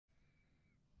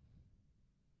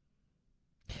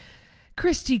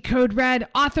Cristy, Code Red,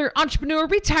 author, entrepreneur,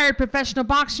 retired professional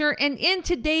boxer, and in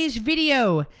today's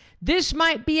video, this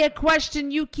might be a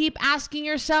question you keep asking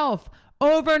yourself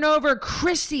over and over,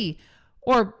 Cristy,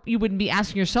 or you wouldn't be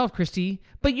asking yourself, Cristy,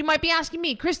 but you might be asking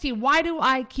me, Cristy, why do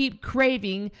I keep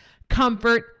craving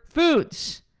comfort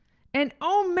foods? And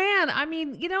oh man, I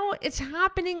mean, it's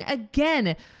happening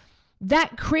again.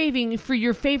 That craving for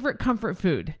your favorite comfort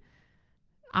food.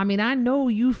 I mean, I know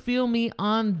you feel me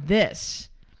on this.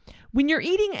 When you're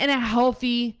eating in a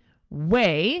healthy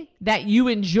way that you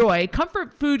enjoy,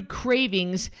 comfort food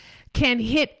cravings can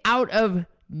hit out of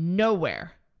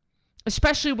nowhere,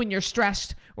 especially when you're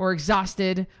stressed or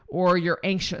exhausted or you're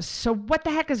anxious. So what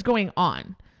the heck is going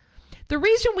on? The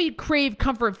reason we crave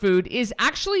comfort food is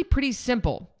actually pretty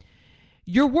simple.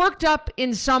 You're worked up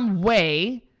in some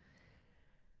way.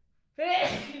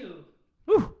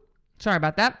 Whew, sorry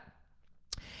about that.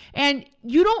 And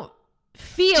you don't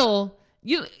feel,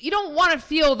 you don't want to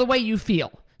feel the way you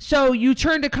feel. So you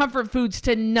turn to comfort foods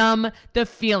to numb the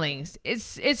feelings.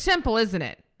 It's simple, isn't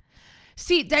it?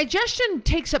 See, digestion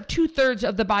takes up 2/3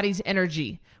 of the body's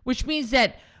energy, which means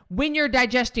that when you're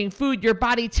digesting food, your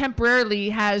body temporarily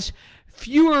has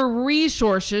fewer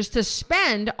resources to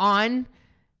spend on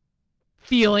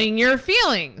feeling your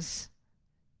feelings.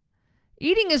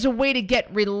 Eating is a way to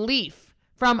get relief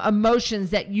from emotions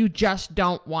that you just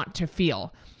don't want to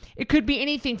feel. It could be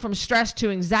anything from stress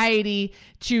to anxiety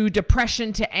to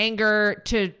depression to anger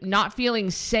to not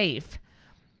feeling safe.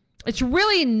 It's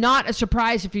really not a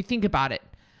surprise if you think about it.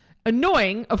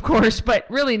 Annoying, of course, but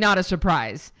really not a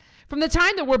surprise. From the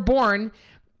time that we're born,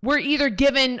 we're either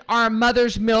given our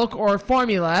mother's milk or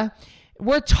formula.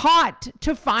 We're taught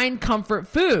to find comfort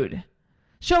food.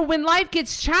 So when life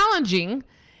gets challenging,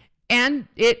 and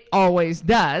it always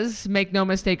does, make no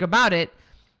mistake about it,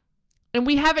 and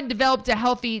we haven't developed a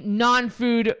healthy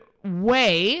non-food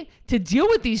way to deal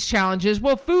with these challenges,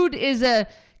 well, food is a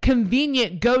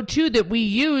convenient go-to that we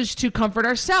use to comfort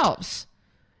ourselves.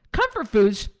 Comfort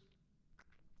foods,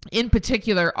 in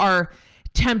particular, are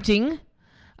tempting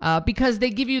because they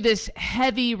give you this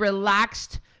heavy,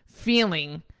 relaxed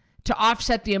feeling to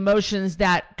offset the emotions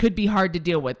that could be hard to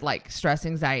deal with, like stress,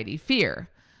 anxiety, fear.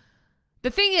 The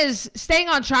thing is, staying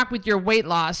on track with your weight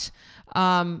loss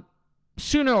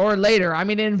sooner or later, I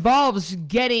mean, it involves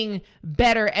getting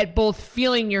better at both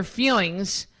feeling your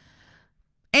feelings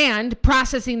and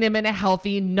processing them in a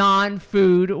healthy,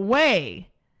 non-food way.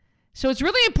 So it's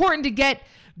really important to get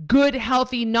good,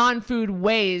 healthy, non-food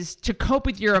ways to cope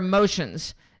with your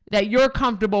emotions that you're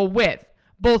comfortable with,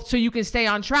 both so you can stay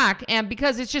on track and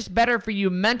because it's just better for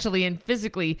you mentally and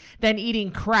physically than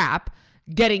eating crap,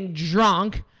 getting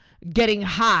drunk, getting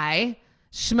high,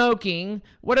 smoking,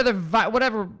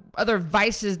 whatever other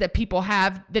vices that people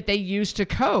have that they use to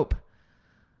cope.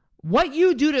 What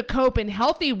you do to cope in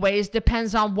healthy ways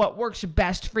depends on what works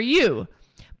best for you.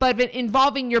 But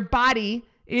involving your body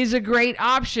is a great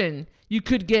option. You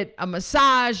could get a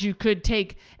massage, you could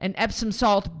take an Epsom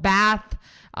salt bath,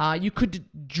 you could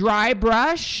dry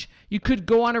brush, you could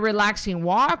go on a relaxing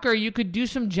walk, or you could do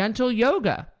some gentle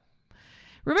yoga.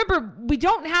 Remember, we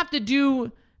don't have to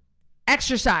do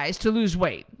exercise to lose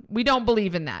weight. We don't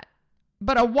believe in that.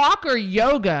 But a walk or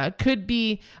yoga could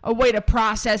be a way to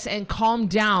process and calm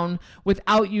down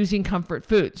without using comfort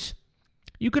foods.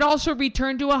 You could also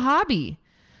return to a hobby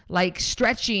like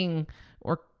stretching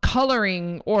or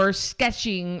coloring or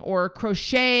sketching or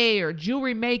crochet or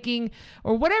jewelry making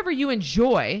or whatever you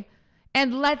enjoy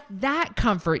and let that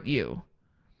comfort you.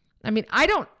 I mean, I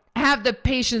don't have the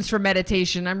patience for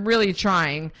meditation. I'm really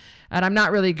trying and I'm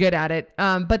not really good at it.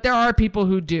 But there are people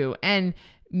who do, and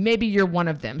maybe you're one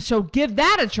of them. So give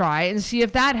that a try and see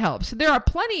if that helps. There are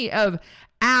plenty of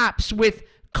apps with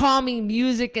calming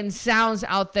music and sounds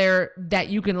out there that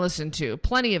you can listen to.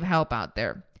 Plenty of help out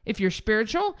there. If you're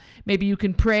spiritual, maybe you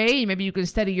can pray, maybe you can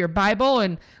study your Bible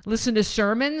and listen to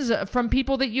sermons from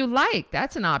people that you like.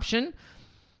 That's an option.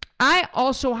 I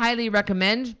also highly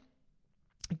recommend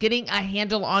getting a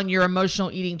handle on your emotional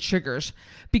eating triggers,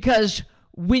 because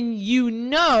when you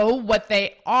know what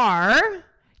they are,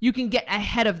 you can get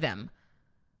ahead of them.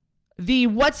 The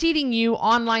What's Eating You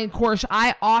online course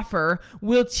I offer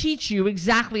will teach you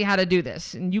exactly how to do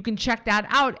this. And you can check that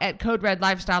out at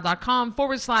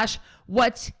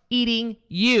coderedlifestyle.com/what's eating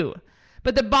you.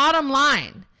 But the bottom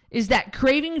line is that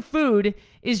craving food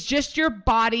is just your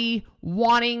body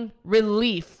wanting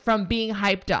relief from being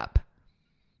hyped up.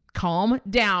 Calm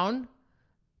down,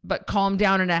 but calm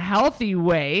down in a healthy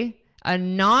way, a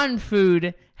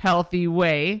non-food healthy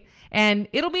way, and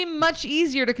it'll be much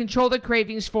easier to control the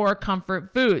cravings for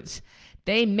comfort foods.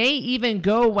 They may even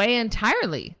go away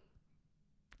entirely.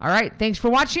 All right, thanks for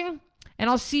watching, and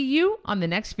I'll see you on the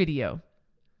next video.